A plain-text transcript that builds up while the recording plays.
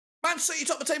Man City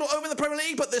top the table over in the Premier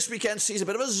League, but this weekend sees a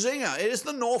bit of a zinger. It is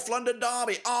the North London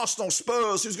derby. Arsenal,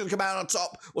 Spurs, who's going to come out on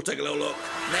top? We'll take a little look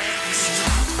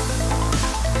next.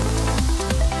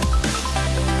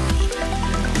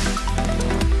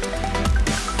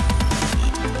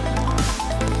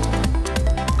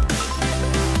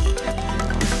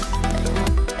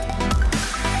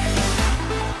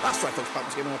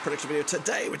 Prediction video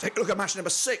today. We take a look at match number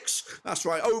 6. That's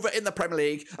right, over in the Premier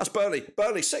League. That's Burnley.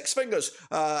 Burnley, 6 fingers.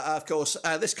 Of course,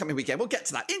 this coming weekend. We'll get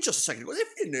to that in just a second. If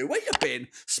you're new, where you been?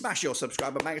 Smash your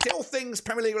subscribe button. All things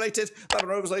Premier League related,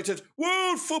 Babylon Rovers related,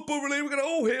 world football related. We're going to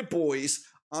all hear, boys,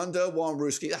 under one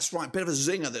Rooski. That's right, bit of a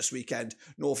zinger this weekend.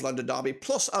 North London derby,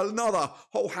 plus another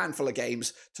whole handful of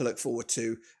games to look forward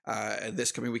to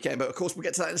this coming weekend. But of course, we'll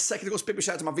get to that in a second. Of course, big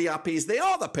shout out to my VIPs. They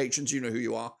are the patrons. You know who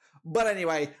you are. But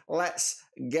anyway, let's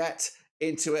get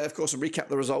into it, of course, and recap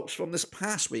the results from this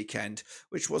past weekend,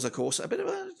 which was, of course, a bit of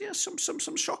a,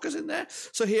 some shockers in there.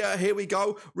 So here we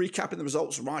go, recapping the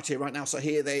results right here, right now. So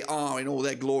here they are in all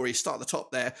their glory. Start at the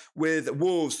top there with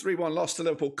Wolves, 3-1 loss to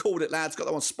Liverpool. Called it, lads. Got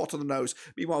that one spot on the nose.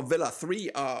 Meanwhile, Villa,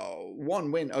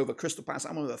 3-1 win over Crystal Palace.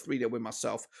 I'm on a 3-0 win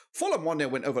myself. Fulham, 1-0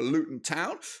 win over Luton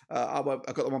Town. I got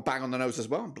that one bang on the nose as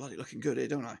well. I'm bloody looking good here,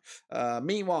 don't I?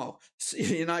 Meanwhile,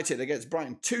 United against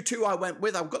Brighton, 2-2 I went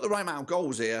with. I've got the right amount of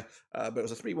goals here. But it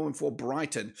was a 3-1 win for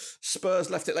Brighton. Spurs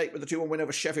left it late with a 2-1 win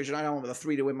over Sheffield United. I went with a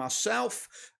 3-2 win myself.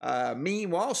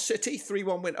 Meanwhile, City,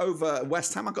 3-1 win over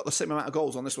West Ham. I got the same amount of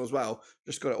goals on this one as well.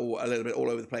 Just got it all a little bit all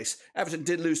over the place. Everton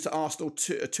did lose to Arsenal.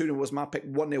 2-0 was my pick.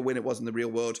 1-0 win it was in the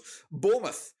real world.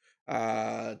 Bournemouth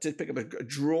did pick up a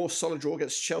draw, solid draw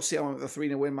against Chelsea. I went with a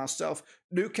 3-0 win myself.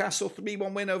 Newcastle,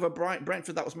 3-1 win over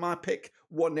Brentford. That was my pick.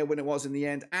 1-0 win it was in the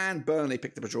end. And Burnley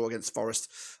picked up a draw against Forest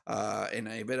in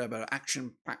a bit of an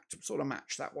action-packed sort of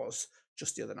match. That was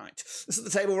just the other night. This is the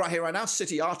table right here, right now.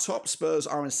 City are top. Spurs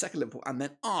are in second, Liverpool. And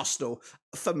then Arsenal,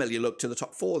 a familiar look to the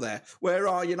top 4 there. Where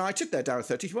are United? They're down at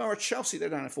 13th. Where are Chelsea? They're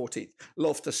down at 14th.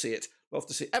 Love to see it. Love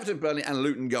to see Everton, Burnley and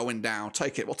Luton going down.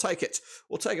 Take it. We'll take it.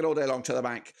 We'll take it all day long to the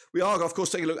bank. We are, of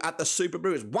course, taking a look at the Super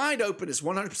Brew. It's wide open. It's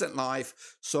 100% live.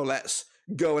 So let's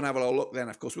go and have a little look then.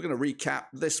 Of course, we're going to recap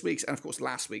this week's and, of course,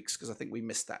 last week's because I think we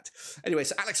missed that. Anyway,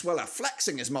 so Alex Weller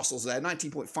flexing his muscles there.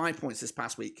 19.5 points this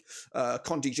past week.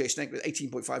 Con DJ Snake with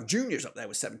 18.5. Junior's up there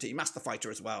with 17. Master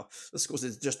Fighter as well. This, of course,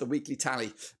 is just the weekly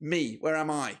tally. Me, where am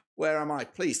I? Where am I?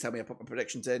 Please tell me I put my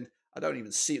predictions in. I don't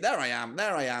even see it. There I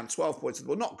am. 12 points.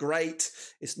 Well, not great.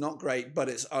 It's not great, but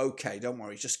it's okay. Don't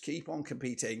worry. Just keep on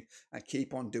competing and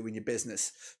keep on doing your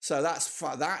business. So that's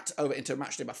that. Over into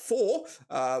match number 4,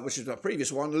 which is my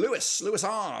previous one. Lewis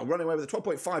R running away with a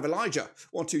 12.5. Elijah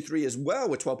 1, 2, 3 as well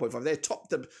with 12.5. They topped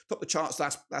the charts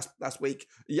last week.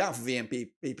 Yav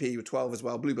VMPP with 12 as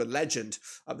well. Bluebird Legend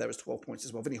up there is 12 points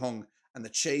as well. Vinny Hong and the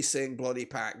Chasing Bloody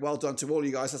Pack. Well done to all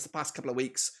you guys. That's the past couple of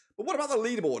weeks. But what about the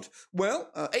leaderboard?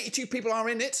 Well, 82 people are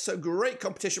in it, so great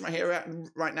competition right here,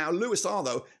 right now. Lewis R,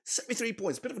 though, 73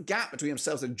 points. Bit of a gap between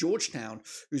themselves and Georgetown,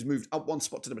 who's moved up 1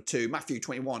 spot to number 2. Matthew,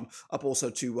 21, up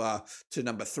also to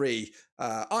number 3.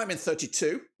 I'm in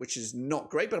 32, which is not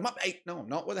great, but I'm up 8. No, I'm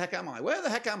not. Where the heck am I? Where the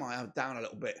heck am I? I'm down a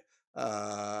little bit. There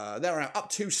I am, up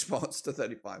 2 spots to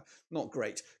 35. Not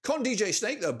great. Con DJ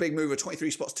Snake, though, big mover, 23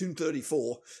 spots to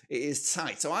 34. It is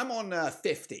tight. So I'm on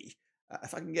 50.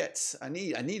 If I can get, I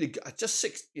need just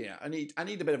 6. I need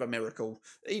a bit of a miracle.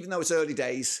 Even though it's early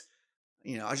days,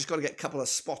 I just got to get a couple of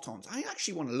spot-ons. I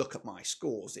actually want to look at my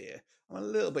scores here. I'm a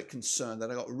little bit concerned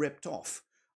that I got ripped off.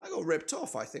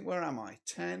 I think. Where am I?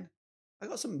 10. I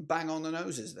got some bang on the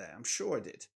noses there. I'm sure I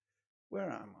did. Where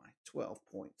am I? 12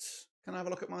 points. Can I have a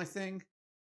look at my thing?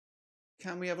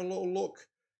 Can we have a little look?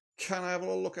 Can I have a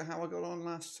little look at how I got on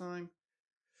last time?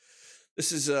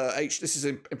 This is This is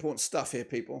important stuff here,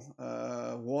 people.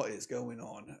 What is going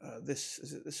on?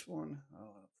 Is it this one?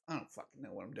 Oh, I don't fucking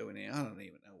know what I'm doing here. I don't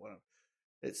even know what I'm.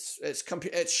 It's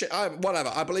shit.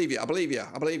 Whatever. I believe you.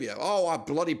 Oh, I've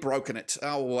bloody broken it.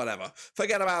 Oh, whatever.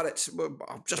 Forget about it.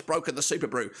 I've just broken the Super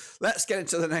Brew. Let's get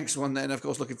into the next one then. Of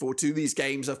course, looking forward to these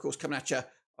games. Of course, coming at you.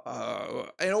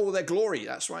 In all their glory,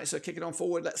 that's right. So kicking on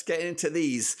forward, let's get into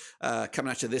these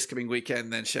coming at you this coming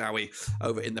weekend then, shall we,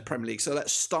 over in the Premier League. So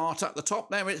let's start at the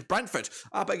top there. It's Brentford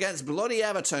up against bloody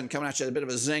Everton coming at you, a bit of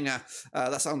a zinger.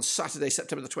 That's on Saturday,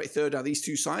 September the 23rd. Now these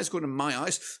two sides, according to my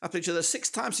eyes, have played each other 6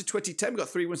 times in 2010. We've got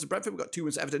 3 wins to Brentford, we've got 2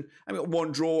 wins to Everton, and we've got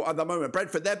 1 draw at the moment.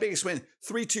 Brentford, their biggest win,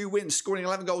 3-2 wins, scoring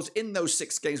 11 goals in those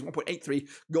 6 games, 1.83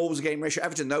 goals a game ratio.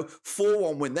 Everton, though,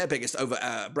 4-1 win, their biggest over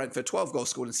Brentford, 12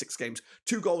 goals scored in 6 games,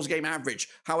 2 goals goals a game average.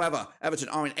 However, Everton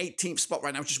are in 18th spot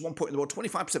right now, just 1 point on the board,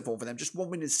 25% form for them, just 1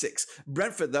 win in 6.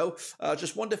 Brentford, though,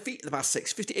 just 1 defeat in the past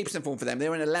 6, 58% form for them.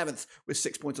 They're in 11th with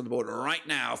 6 points on the board right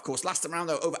now. Of course, last time around,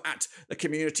 though, over at the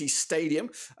Community Stadium,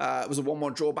 it was a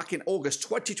 1-1 draw back in August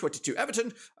 2022.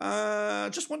 Everton,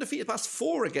 just 1 defeat in the past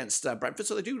 4 against Brentford,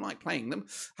 so they do like playing them.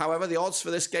 However, the odds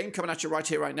for this game coming at you right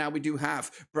here, right now, we do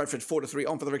have Brentford 4-3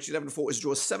 on for the victory, 11-4 is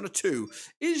draw, 7-2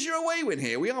 is your away win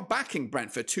here. We are backing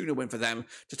Brentford, 2-0 win for them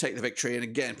to take the victory, and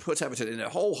again, put Everton in a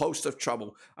whole host of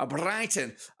trouble.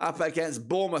 Brighton up against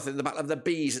Bournemouth in the Battle of the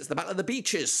Bees. It's the Battle of the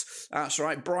Beaches. That's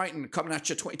right, Brighton coming at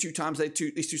you 22 times.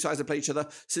 These two sides have played each other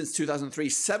since 2003.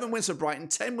 7 wins for Brighton,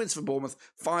 10 wins for Bournemouth,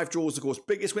 5 draws, of course.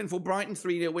 Biggest win for Brighton,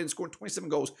 3-0 win, scoring 27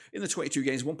 goals in the 22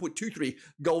 games, 1.23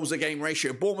 goals a game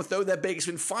ratio. Bournemouth, though, their biggest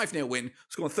win, 5-0 win,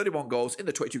 scoring 31 goals in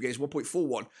the 22 games,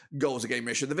 1.41 goals a game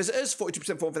ratio. The visitors,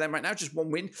 42% form for them right now, just 1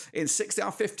 win in 6. They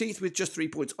are 15th with just 3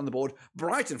 points on the board.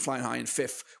 Brighton flying high in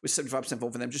 5th with 75%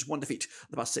 form for them, just 1 defeat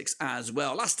the past 6 as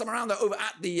well. Last time around, though, over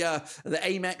at the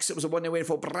Amex, it was a 1-0 win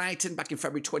for Brighton back in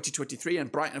February 2023,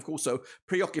 and Brighton, of course, so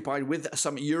preoccupied with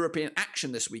some European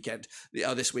action this weekend.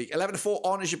 This week, 11-4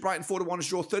 on is your Brighton, 4-1 is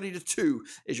draw, 30-2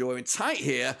 is your win. Tight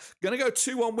here. Going to go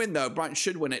 2-1 win though. Brighton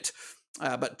should win it.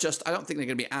 But just, I don't think they're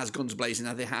going to be as guns blazing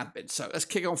as they have been. So let's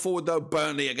kick on forward though.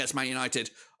 Burnley against Man United.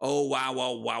 Oh, wow,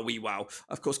 oh, wowie, wow.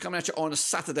 Of course, coming at you on a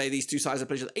Saturday, these two sides have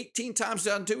played each other 18 times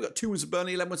down to. We've got 2 wins for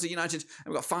Burnley, 11 wins for United,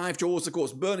 and we've got 5 draws, of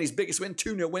course. Burnley's biggest win,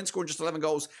 2-0 win, scoring just 11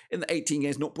 goals in the 18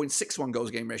 games, 0.61 goals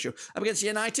game ratio. Up against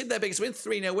United, their biggest win,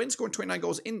 3-0 win, scoring 29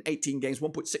 goals in 18 games,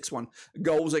 1.61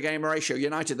 goals a game ratio.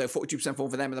 United, though, 42%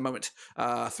 form for them at the moment.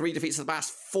 3 defeats in the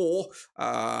past 4,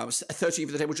 13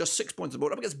 for the table, just 6 points on the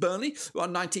board. Up against Burnley, we're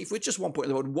on 19th with just 1 point on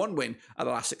the board, 1 win at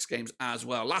the last 6 games as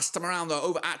well. Last time around, though,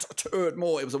 over at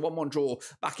Turdmore, it was a 1-1 draw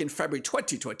back in February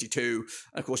 2022.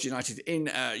 And of course, United in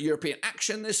European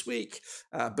action this week.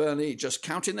 Burnley just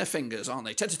counting their fingers, aren't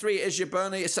they? 10-3 is your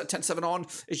Burnley. It's 10-7 on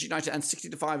is United, and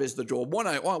 60-5 is the draw.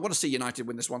 I want to see United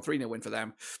win this one. 3-0 win for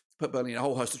them. Put Burnley in a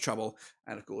whole host of trouble.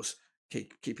 And of course,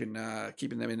 keeping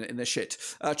them in their shit.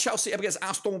 Chelsea up against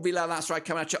Aston Villa. That's right,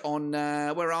 coming at you on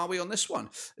where are we on this one?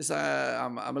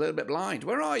 I'm a little bit blind.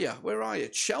 Where are you?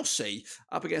 Chelsea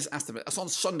up against Aston Villa. That's on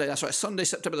Sunday. That's right, Sunday,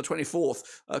 September the 24th.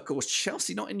 Of course,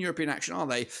 Chelsea not in European action, are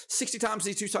they? 60 times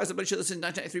these two sides have played each other since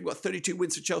 1983. We've got 32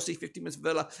 wins for Chelsea, 15 wins for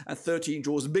Villa, and 13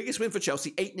 draws. The biggest win for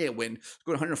Chelsea, 8-0 win,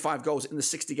 scored 105 goals in the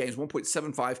 60 games,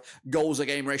 1.75 goals a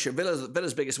game ratio.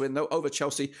 Villa's biggest win though over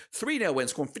Chelsea, 3-0 win,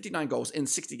 scoring 59 goals in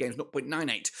 60 games,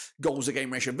 0.98 goals a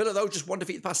game ratio. Villa, though, just 1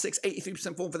 defeat the past 6,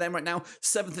 83% form for them right now,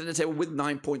 7th in the table with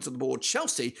 9 points on the board.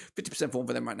 Chelsea, 50% form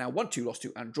for them right now, 1-2, lost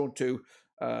 2, and drawn 2.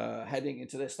 Heading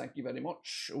into this, thank you very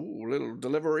much. Ooh, little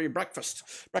delivery, breakfast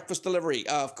delivery.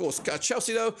 Of course,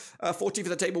 Chelsea though, 14th for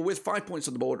the table with 5 points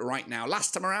on the board right now.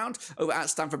 Last time around, over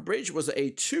at Stamford Bridge, was a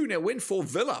 2-0 win for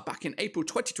Villa back in April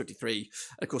 2023. And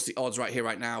of course, the odds right here,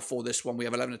 right now for this one, we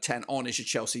have 11-10 on is your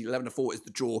Chelsea, 11-4 is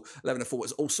the draw, 11-4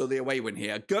 is also the away win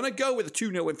here. Gonna go with a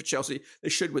 2-0 win for Chelsea. They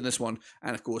should win this one,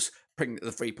 and of course, bring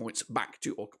the 3 points back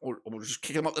to, or just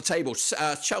kick them up the table.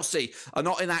 Chelsea are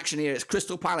not in action here. It's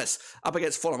Crystal Palace up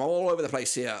against Fulham. I'm all over the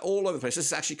place here. All over the place. This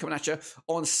is actually coming at you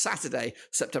on Saturday,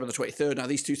 September the 23rd. Now,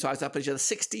 these two sides have played each other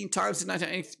 16 times since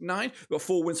 1989. We've got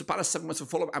 4 wins for Palace, 7 wins for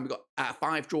Fulham, and we've got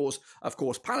 5 draws, of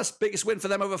course. Palace, biggest win for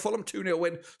them over Fulham, 2-0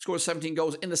 win, scored 17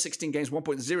 goals in the 16 games,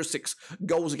 1.06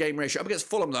 goals a game ratio. Up against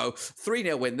Fulham, though,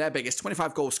 3-0 win, their biggest,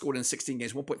 25 goals scored in 16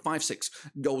 games, 1.56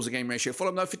 goals a game ratio.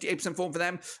 Fulham, though, 58% form for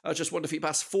them, just 1 defeat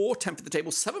past 4, 10th at the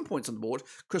table, 7 points on the board.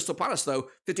 Crystal Palace, though,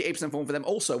 58% form for them,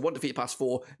 also 1 defeat past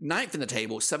 4, 9th in the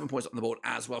table, 7 points on the board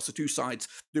as well. So 2 sides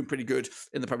doing pretty good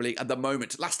in the Premier League at the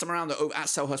moment. Last time around, though, over at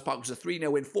Selhurst Park was a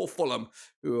 3-0 win for Fulham,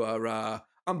 who are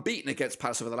unbeaten against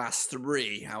Palace over the last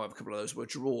 3. However, a couple of those were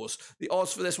draws. The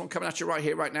odds for this one coming at you right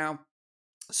here, right now.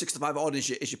 6-5 odd is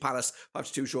your Palace,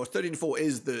 5-2 draws. 13-4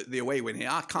 is the away win here.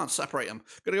 I can't separate them.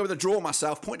 Going to go with a draw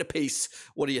myself. Point apiece.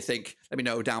 What do you think? Let me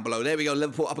know down below. There we go.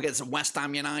 Liverpool up against West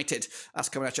Ham United. That's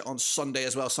coming at you on Sunday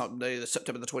as well. Sunday,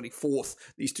 September the 24th.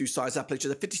 These two sides have played each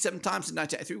other 57 times in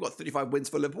 1983. We've got 35 wins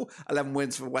for Liverpool, 11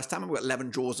 wins for West Ham, and we've got 11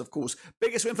 draws, of course.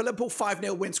 Biggest win for Liverpool,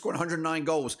 5-0 win, scoring 109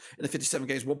 goals in the 57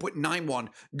 games, 1.91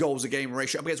 goals a game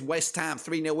ratio. Up against West Ham,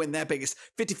 3-0 win, their biggest,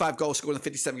 55 goals scored in the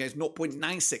 57 games,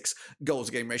 0.96 goals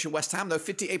a game game ratio. West Ham, though,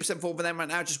 58% form for them right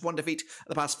now, just one defeat at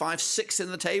the past 5, 6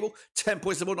 in the table, 10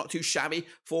 points the ball, not too shabby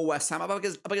for West Ham. Up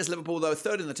against Liverpool, though,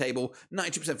 third in the table,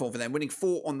 92% form for them, winning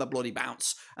 4 on the bloody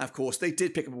bounce. And of course, they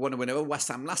did pick up a 1-win win over West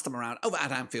Ham last time around, over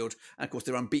at Anfield, and of course,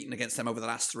 they're unbeaten against them over the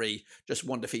last 3, just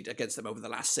one defeat against them over the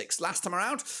last 6. Last time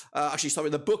around,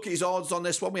 the bookies odds on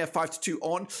this one, we have 5-2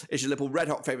 on, is your Liverpool red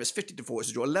hot favourites, 50-4 is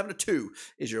the draw, 11-2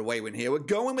 is your away win here. We're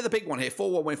going with a big one here,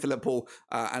 4-1 win for Liverpool,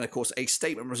 and of course, a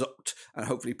statement result, and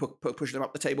hopefully pushing them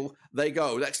up the table they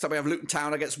go. Next up, we have Luton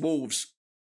Town against Wolves.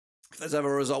 If there's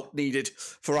ever a result needed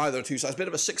for either of the two sides, bit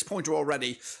of a 6-pointer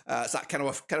already. It's that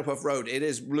Kenilworth Road. It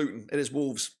is Luton. It is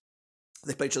Wolves.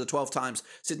 They played each other 12 times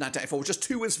since 1984. Just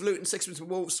 2 wins for Luton, 6 wins for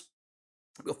Wolves.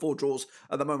 We've got 4 draws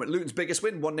at the moment. Luton's biggest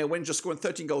win, 1-0 win, just scoring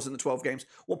 13 goals in the 12 games,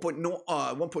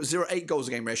 1.08 goals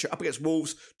a game ratio. Up against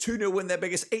Wolves, 2-0 win, their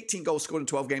biggest, 18 goals scored in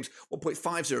 12 games,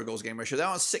 1.50 goals a game ratio. They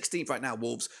are on 16th right now,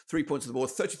 Wolves, 3 points on the board,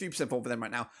 33% form for them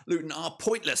right now. Luton are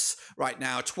pointless right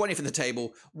now, 20th in the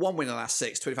table, 1 win in the last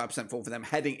 6, 25% form for them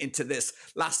heading into this.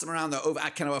 Last time around, though, over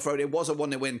at Kenilworth Road, it was a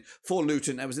 1-0 win for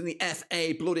Luton. It was in the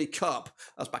FA Bloody Cup.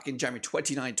 That was back in January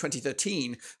 29,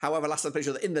 2013. However, last time they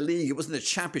played in the league, it wasn't the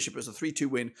championship, it was a 3-2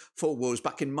 win for Wolves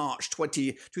back in March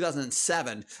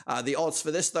 2007. The odds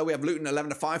for this, though, we have Luton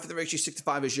 11-5 for the ratio,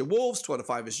 6-5 is your Wolves,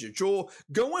 12-5 is your draw.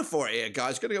 Going for it here,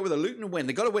 guys. Going to go with a Luton win.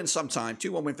 They've got to win sometime.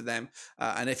 2-1 win for them.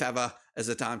 And if ever as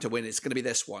the time to win, it's going to be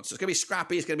this one. So it's going to be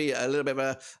scrappy. It's going to be a little bit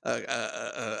of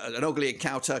an ugly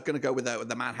encounter. Going to go with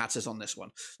the Mad Hatters on this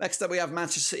one. Next up, we have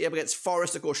Manchester City up against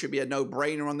Forest. Of course, should be a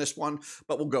no-brainer on this one,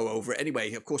 but we'll go over it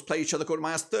anyway. Of course, play each other, according to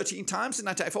my eyes, 13 times in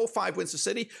 1984. 5 wins for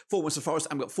City, 4 wins for Forest,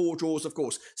 and we've got 4 draws, of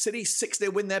course. City,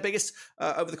 6-0 win, their biggest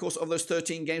over the course of those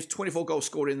 13 games. 24 goals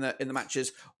scored in the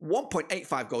matches.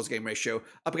 1.85 goals a game ratio.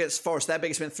 Up against Forest, their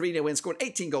biggest win, 3-0 win, scoring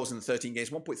 18 goals in the 13 games.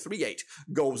 1.38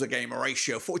 goals a game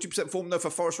ratio. 42% form, though, for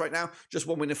Forest right now. Just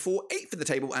 1 win and 4, 8 for the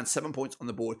table, and 7 points on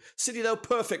the board. City, though,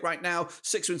 perfect right now.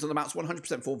 6 wins on the bounce,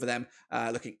 100% form for them.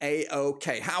 Looking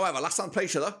A-OK. However, last time they played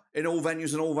each other in all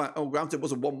venues and all grounds, it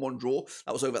was a 1-1 draw.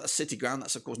 That was over at the City ground.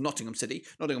 That's, of course,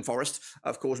 Nottingham Forest.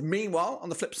 Of course, meanwhile, on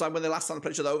the flip side, when the last time they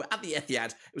played each other over at the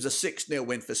Etihad, it was a 6-0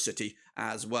 win for City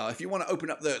as well. If you want to open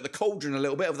up the cauldron a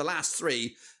little bit, over the last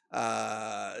 3,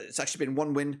 it's actually been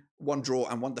 1 win, 1 draw,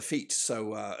 and 1 defeat.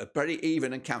 So a very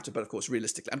even encounter, but of course,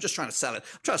 realistically, I'm just trying to sell it.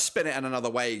 I'm trying to spin it in another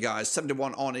way, guys.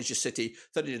 7-1 on is your City,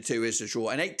 30-2 is your draw,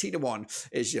 and 18-1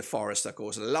 is your Forest, of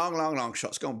course. Long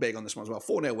shots, going big on this one as well.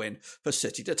 4-0 win for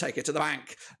City to take it to the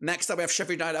bank. Next up, we have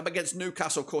Sheffield United up against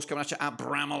Newcastle, of course, coming at you at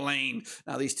Bramall Lane.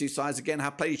 Now, these two sides, again,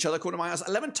 have played each other, according to my eyes,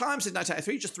 11 times in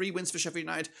 1993, just 3 wins for Sheffield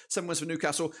United, 7 wins for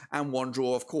Newcastle, and 1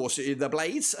 draw, of course. The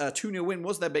Blades, 2-0 win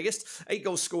was their biggest, 8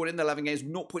 goals scored in the 11 games,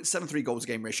 0.73 goals a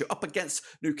game ratio. Up against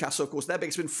Newcastle, of course, their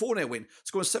biggest win, 4-0 win,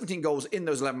 scoring 17 goals in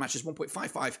those 11 matches,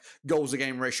 1.55 goals a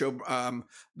game ratio.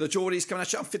 The Geordies coming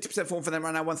at you on 50% form for them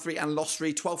right now, 1-3 and lost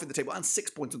 3, 12th in the table, and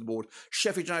 6 points on the board.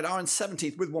 Sheffield United are in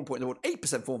 17th with 1 point on the board,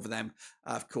 8% form for them,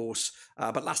 of course.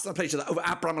 But last time I played each other over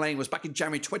at Bramall Lane was back in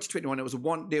January 2021. It was a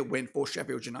 1-0 win for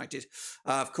Sheffield United.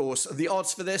 Of course, the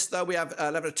odds for this, though, we have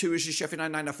 11-2 is your Sheffield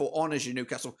United, 9-4 on is your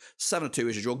Newcastle, 7-2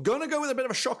 is your draw. Going to go with a bit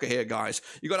of a shocker here, guys.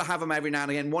 You got to have them every now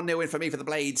and again. 1-0 win for me for the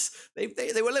Blades. They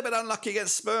were a little bit unlucky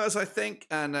against Spurs, I think.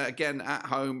 And again, at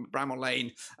home, Bramall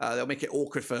Lane, they'll make it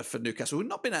awkward for Newcastle, who've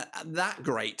not been that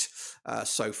great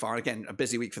so far. Again, a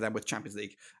busy week for them with Champions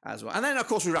League as well. And then, of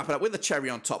course, we wrap it up with the cherry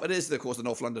on top. It is, of course, the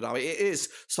North London derby. It is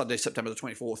Sunday, September the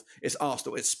 24th. It's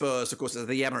Arsenal, it's Spurs, of course, it's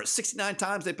the Emirates. 69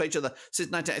 times they played each other since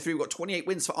 1983. We've got 28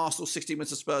 wins for Arsenal, 16 wins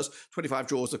for Spurs, 25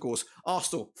 draws, of course.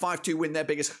 Arsenal, 5-2 win, their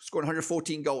biggest, scoring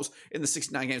 114 goals in the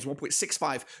 69 games,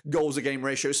 1.65 goals a game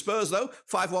ratio. Spurs, though,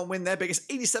 5-1 win, their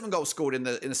biggest, 87 goals scored in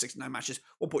the 69 matches,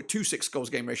 1.26 goals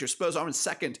a game ratio. Spurs are in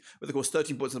second with, of course,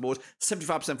 13 points on the board,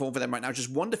 75% form for them right now,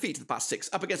 just 1 defeat in the past 6.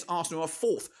 Up against Arsenal, are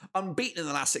 4th, unbeaten in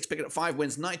the last 6, picking up 5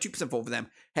 wins, 92% form for them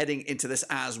heading into this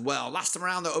as well. Last time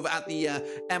around, though, over at the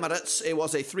Emirates, it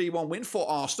was a 3-1 win for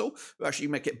Arsenal, who actually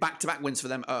make it back-to-back wins for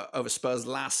them over Spurs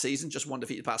last season, just 1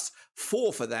 defeat in the past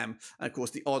 4 for them. And, of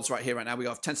course, the odds right here right now, we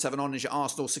got 10-7 on is your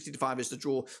Arsenal, 60-5 is the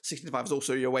draw, 65 is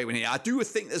also your away win here. I do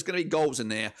think there's going to be goals in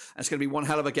there, and it's going to be one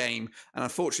hell of a game. And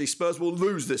unfortunately, Spurs will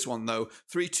lose this one, though.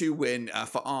 3-2 win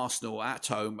for Arsenal at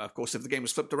home. Of course, if the game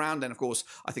was flipped around, then, of course,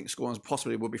 I think the score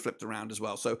possibly will be flipped around as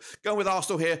well. So going with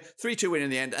Arsenal here, 3-2 win in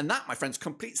the end. And that, my friends,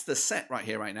 completes the set right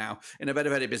here, right now, in a very,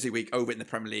 very busy week over in the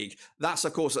Premier League. That's,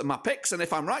 of course, my picks. And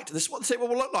if I'm right, this is what the table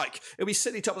will look like. It'll be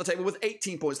City top of the table with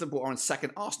 18 points. Liverpool are in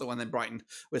second, Arsenal, and then Brighton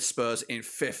with Spurs in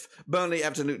 5th. Burnley,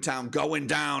 Everton, Luton Town going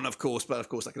down, of course. But, of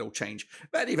course, that can all change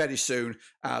very, very soon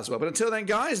as well. But until then,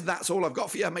 guys, that's all I've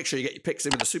got for you. Make sure you get your picks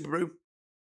in with the Super Brew.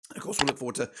 Of course, we'll look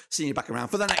forward to seeing you back around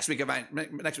for the next week of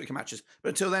matches. But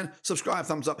until then, subscribe,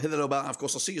 thumbs up, hit the little bell, and of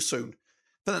course, I'll see you soon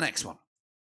for the next one.